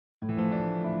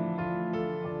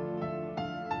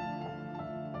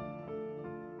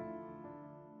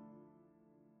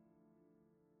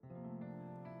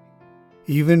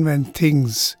even when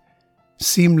things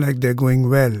seem like they're going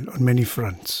well on many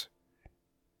fronts.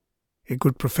 A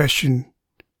good profession,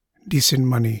 decent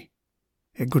money,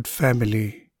 a good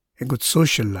family, a good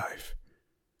social life.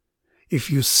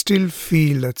 If you still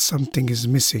feel that something is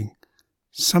missing,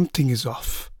 something is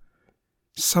off,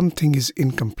 something is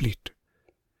incomplete,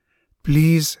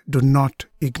 please do not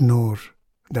ignore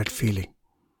that feeling.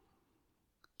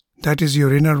 That is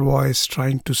your inner voice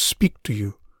trying to speak to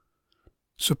you,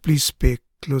 so please pay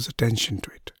close attention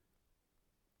to it.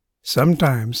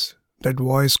 Sometimes that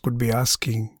voice could be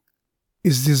asking,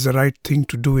 is this the right thing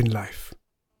to do in life?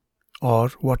 Or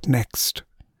what next?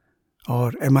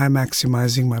 Or am I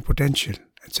maximizing my potential,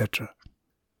 etc.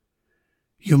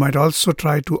 You might also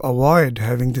try to avoid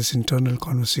having this internal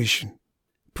conversation,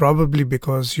 probably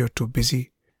because you're too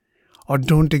busy, or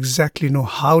don't exactly know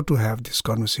how to have this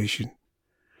conversation,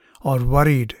 or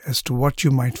worried as to what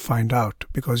you might find out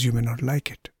because you may not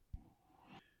like it.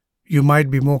 You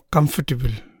might be more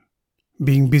comfortable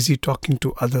being busy talking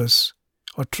to others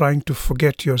or trying to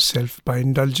forget yourself by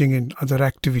indulging in other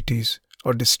activities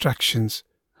or distractions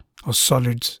or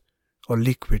solids or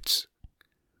liquids.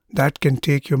 That can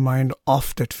take your mind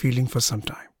off that feeling for some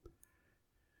time.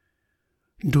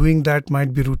 Doing that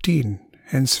might be routine,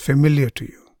 hence familiar to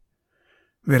you,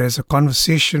 whereas a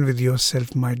conversation with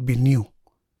yourself might be new,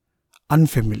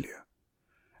 unfamiliar,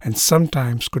 and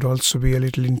sometimes could also be a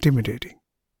little intimidating.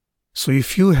 So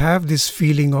if you have this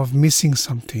feeling of missing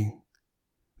something,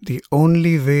 the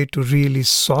only way to really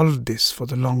solve this for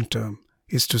the long term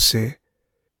is to say,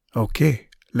 okay,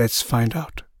 let's find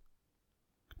out.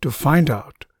 To find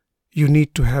out, you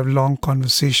need to have long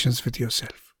conversations with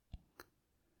yourself.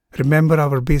 Remember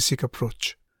our basic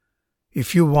approach.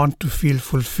 If you want to feel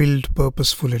fulfilled,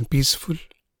 purposeful, and peaceful,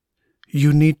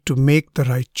 you need to make the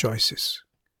right choices.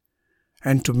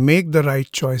 And to make the right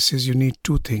choices, you need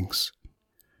two things: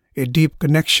 a deep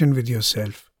connection with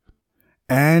yourself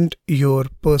and your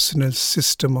personal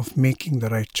system of making the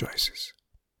right choices.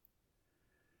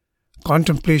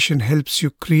 Contemplation helps you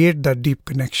create that deep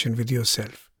connection with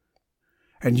yourself,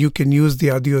 and you can use the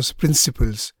Adios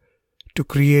principles to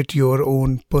create your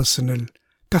own personal,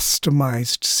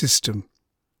 customized system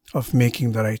of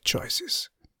making the right choices.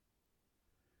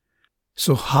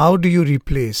 So how do you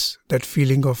replace that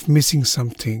feeling of missing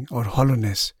something or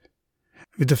hollowness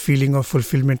with the feeling of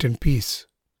fulfillment and peace?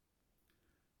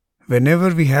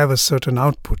 Whenever we have a certain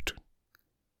output,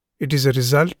 it is a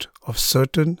result of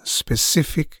certain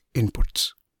specific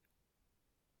inputs.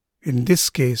 In this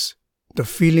case, the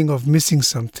feeling of missing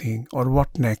something or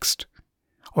what next,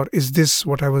 or is this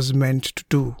what I was meant to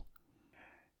do?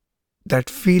 That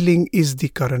feeling is the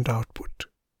current output,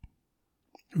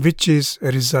 which is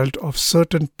a result of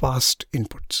certain past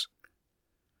inputs.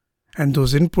 And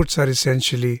those inputs are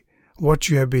essentially what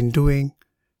you have been doing,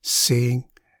 saying,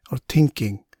 or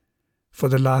thinking for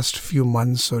the last few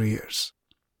months or years.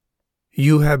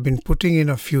 You have been putting in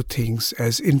a few things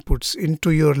as inputs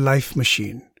into your life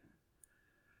machine,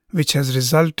 which has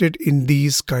resulted in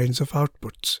these kinds of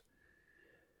outputs.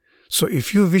 So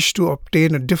if you wish to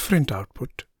obtain a different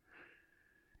output,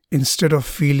 instead of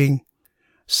feeling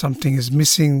something is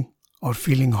missing or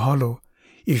feeling hollow,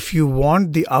 if you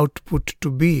want the output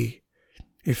to be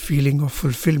a feeling of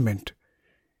fulfillment,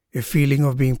 a feeling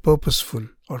of being purposeful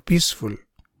or peaceful,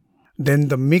 then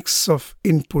the mix of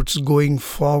inputs going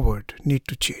forward need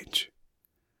to change.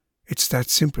 It's that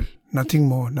simple, nothing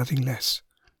more, nothing less.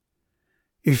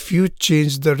 If you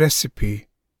change the recipe,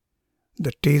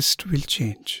 the taste will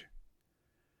change.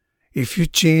 If you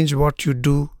change what you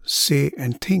do, say,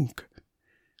 and think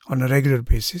on a regular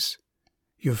basis,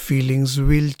 your feelings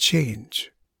will change.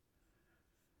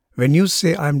 When you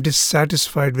say, I'm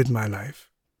dissatisfied with my life,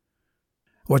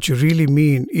 what you really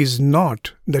mean is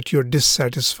not that you're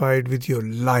dissatisfied with your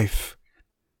life.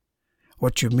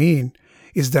 What you mean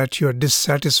is that you're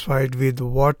dissatisfied with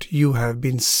what you have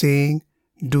been saying,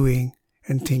 doing,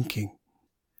 and thinking.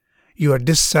 You are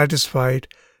dissatisfied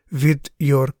with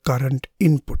your current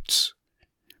inputs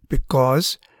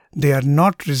because they are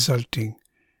not resulting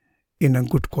in a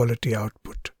good quality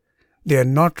output. They are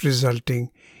not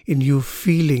resulting in you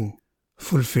feeling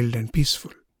fulfilled and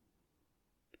peaceful.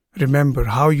 Remember,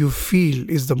 how you feel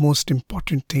is the most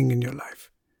important thing in your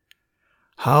life.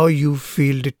 How you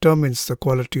feel determines the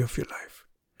quality of your life.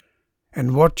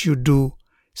 And what you do,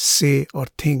 say, or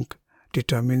think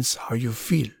determines how you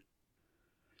feel.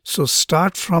 So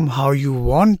start from how you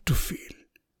want to feel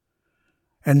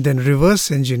and then reverse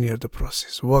engineer the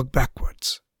process, work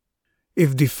backwards.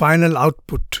 If the final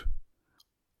output,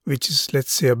 which is,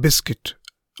 let's say, a biscuit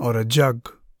or a jug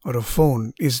or a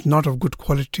phone, is not of good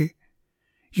quality,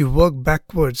 You work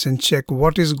backwards and check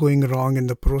what is going wrong in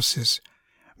the process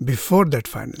before that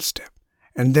final step,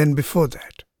 and then before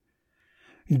that.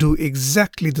 Do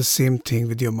exactly the same thing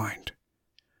with your mind.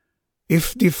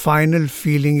 If the final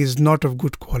feeling is not of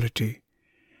good quality,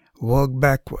 work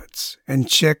backwards and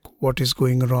check what is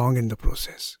going wrong in the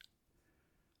process.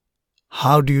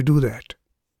 How do you do that?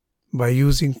 By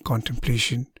using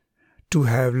contemplation to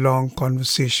have long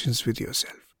conversations with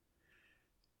yourself.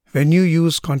 When you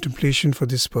use contemplation for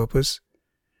this purpose,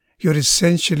 you're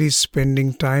essentially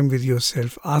spending time with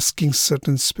yourself asking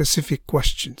certain specific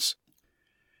questions.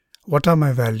 What are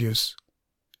my values?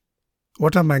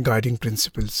 What are my guiding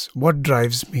principles? What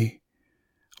drives me?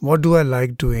 What do I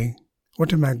like doing?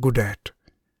 What am I good at?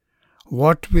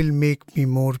 What will make me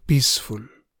more peaceful?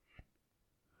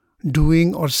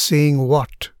 Doing or saying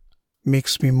what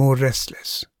makes me more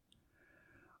restless?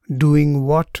 Doing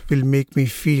what will make me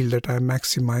feel that I am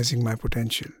maximizing my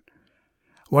potential?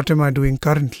 What am I doing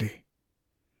currently?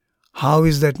 How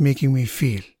is that making me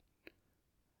feel?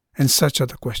 And such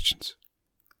other questions.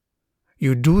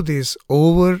 You do this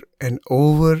over and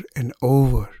over and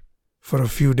over for a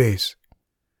few days.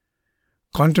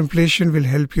 Contemplation will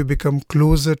help you become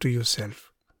closer to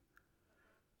yourself,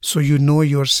 so you know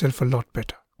yourself a lot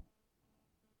better.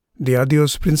 The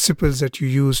Adios principles that you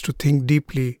use to think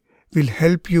deeply will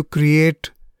help you create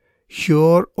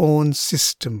your own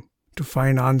system to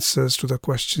find answers to the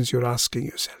questions you're asking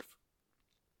yourself.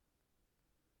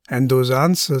 And those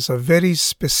answers are very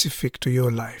specific to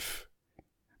your life,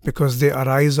 because they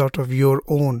arise out of your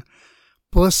own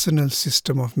personal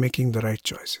system of making the right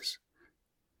choices,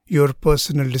 your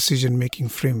personal decision-making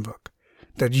framework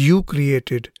that you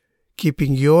created,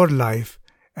 keeping your life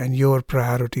and your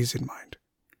priorities in mind.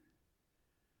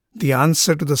 The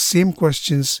answer to the same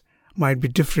questions might be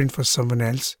different for someone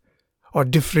else, or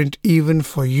different even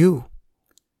for you,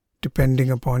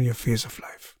 depending upon your phase of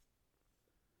life.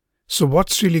 So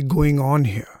what's really going on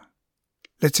here?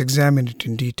 Let's examine it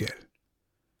in detail.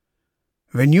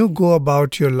 When you go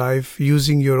about your life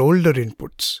using your older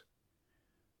inputs,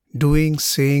 doing,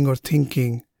 saying, or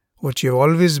thinking what you've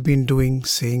always been doing,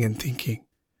 saying, and thinking,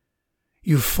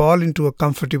 you fall into a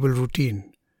comfortable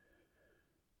routine.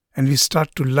 And we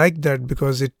start to like that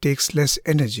because it takes less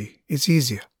energy. It's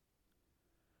easier.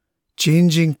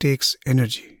 Changing takes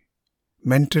energy,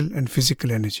 mental and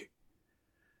physical energy.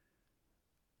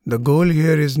 The goal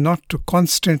here is not to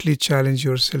constantly challenge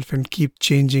yourself and keep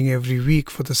changing every week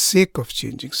for the sake of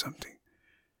changing something.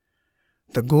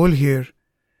 The goal here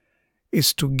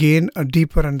is to gain a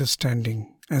deeper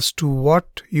understanding as to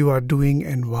what you are doing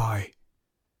and why.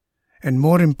 And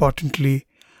more importantly,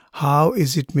 how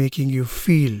is it making you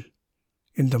feel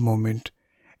in the moment,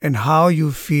 and how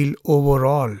you feel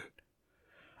overall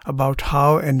about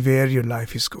how and where your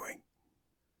life is going.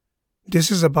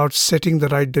 This is about setting the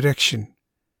right direction,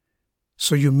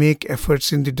 so you make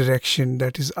efforts in the direction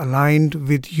that is aligned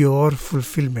with your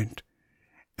fulfillment,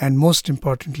 and most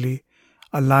importantly,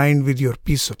 aligned with your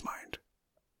peace of mind.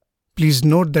 Please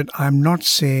note that I am not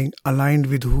saying aligned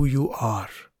with who you are.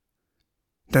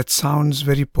 That sounds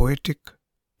very poetic,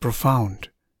 profound.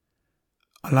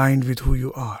 Aligned with who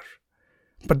you are.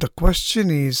 But the question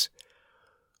is,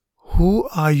 who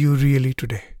are you really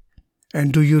today?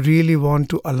 And do you really want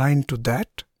to align to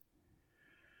that?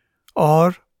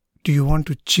 Or do you want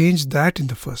to change that in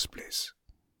the first place?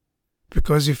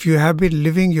 Because if you have been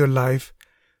living your life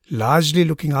largely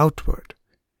looking outward,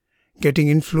 getting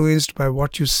influenced by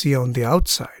what you see on the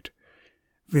outside,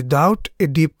 without a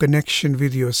deep connection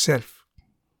with yourself,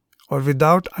 or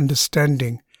without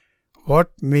understanding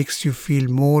what makes you feel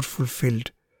more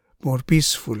fulfilled, more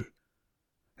peaceful,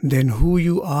 then who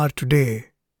you are today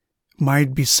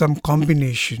might be some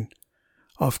combination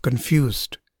of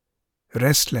confused,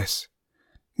 restless,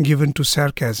 given to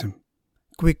sarcasm,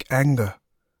 quick anger,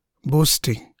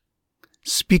 boasting,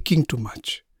 speaking too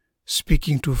much,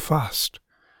 speaking too fast,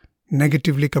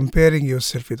 negatively comparing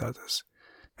yourself with others,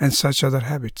 and such other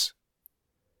habits.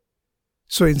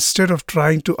 So instead of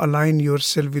trying to align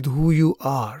yourself with who you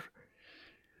are,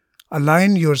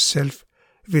 align yourself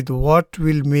with what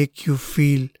will make you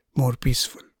feel more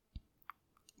peaceful,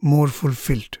 more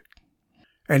fulfilled.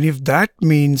 And if that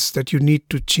means that you need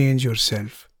to change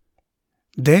yourself,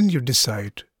 then you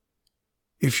decide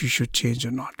if you should change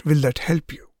or not. Will that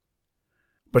help you?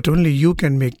 But only you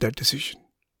can make that decision.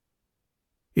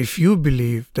 If you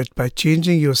believe that by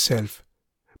changing yourself,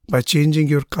 by changing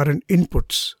your current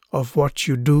inputs of what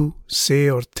you do, say,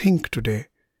 or think today,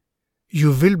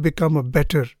 you will become a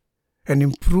better and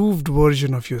improved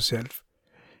version of yourself.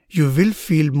 You will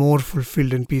feel more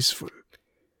fulfilled and peaceful.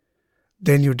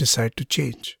 Then you decide to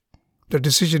change. The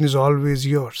decision is always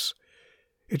yours.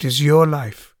 It is your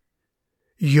life.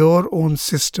 Your own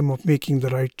system of making the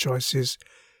right choices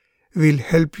will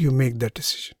help you make that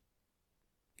decision.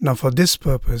 Now, for this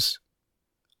purpose,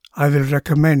 I will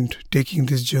recommend taking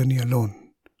this journey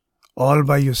alone, all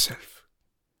by yourself,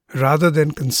 rather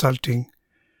than consulting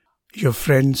your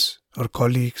friends or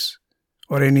colleagues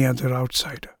or any other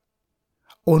outsider.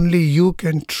 Only you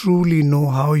can truly know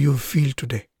how you feel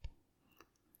today,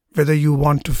 whether you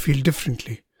want to feel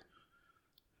differently,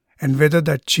 and whether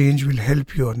that change will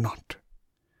help you or not.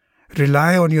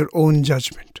 Rely on your own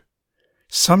judgment.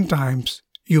 Sometimes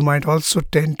you might also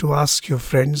tend to ask your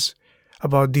friends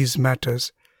about these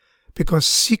matters because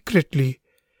secretly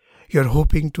you're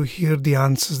hoping to hear the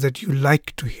answers that you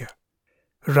like to hear,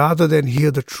 rather than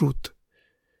hear the truth,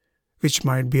 which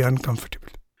might be uncomfortable.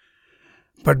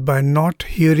 But by not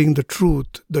hearing the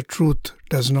truth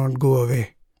does not go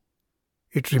away.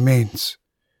 It remains,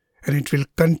 and it will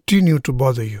continue to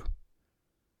bother you.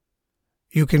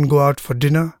 You can go out for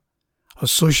dinner or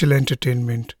social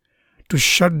entertainment to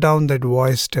shut down that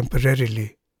voice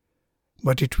temporarily,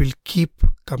 but it will keep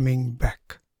coming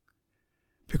back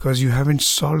because you haven't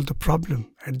solved the problem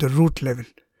at the root level.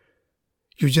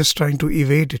 You're just trying to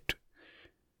evade it.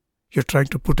 You're trying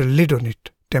to put a lid on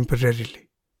it temporarily.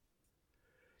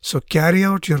 So carry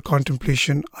out your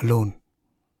contemplation alone.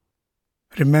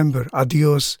 Remember,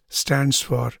 Adios stands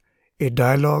for a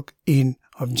dialogue in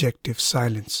objective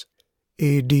silence.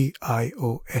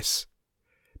 ADIOS.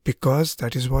 Because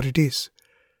that is what it is.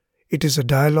 It is a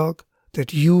dialogue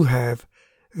that you have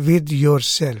with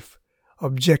yourself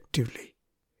objectively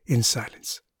in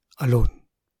silence, alone.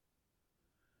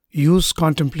 Use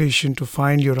contemplation to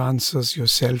find your answers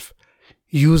yourself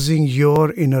using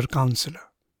your inner counselor.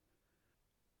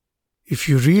 If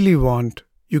you really want,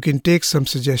 you can take some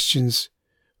suggestions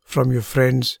from your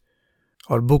friends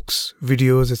or books,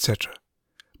 videos, etc.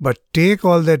 But take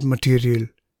all that material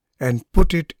and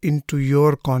put it into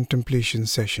your contemplation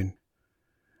session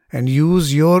and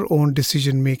use your own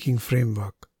decision-making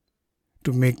framework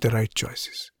to make the right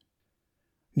choices.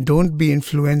 Don't be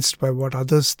influenced by what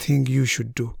others think you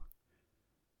should do.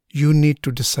 You need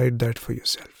to decide that for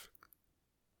yourself.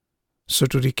 So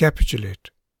to recapitulate,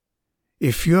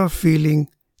 if you are feeling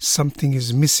something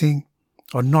is missing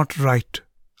or not right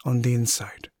on the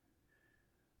inside,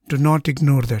 do not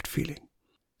ignore that feeling.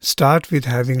 Start with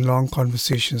having long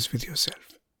conversations with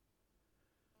yourself.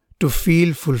 To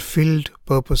feel fulfilled,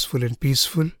 purposeful, and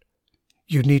peaceful,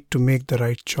 you need to make the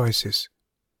right choices.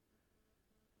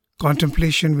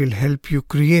 Contemplation will help you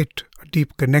create a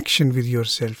deep connection with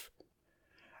yourself,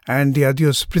 and the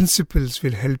Adios principles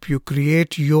will help you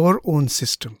create your own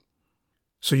system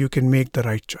so you can make the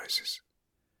right choices.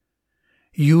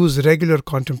 Use regular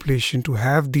contemplation to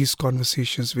have these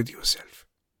conversations with yourself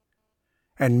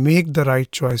and make the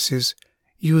right choices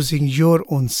using your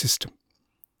own system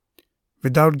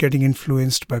without getting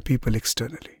influenced by people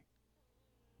externally.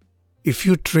 If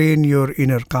you train your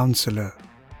inner counselor,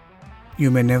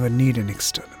 you may never need an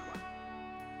external one.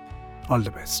 All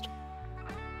the best.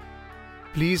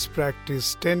 Please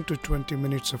practice 10 to 20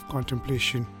 minutes of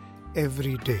contemplation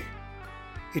every day.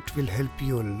 It will help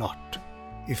you a lot.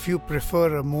 If you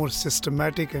prefer a more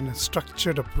systematic and a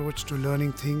structured approach to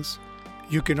learning things,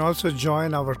 you can also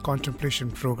join our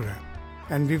contemplation program,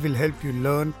 and we will help you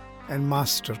learn and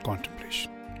master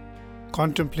contemplation.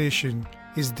 Contemplation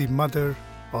is the mother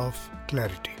of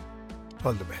clarity.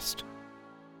 All the best.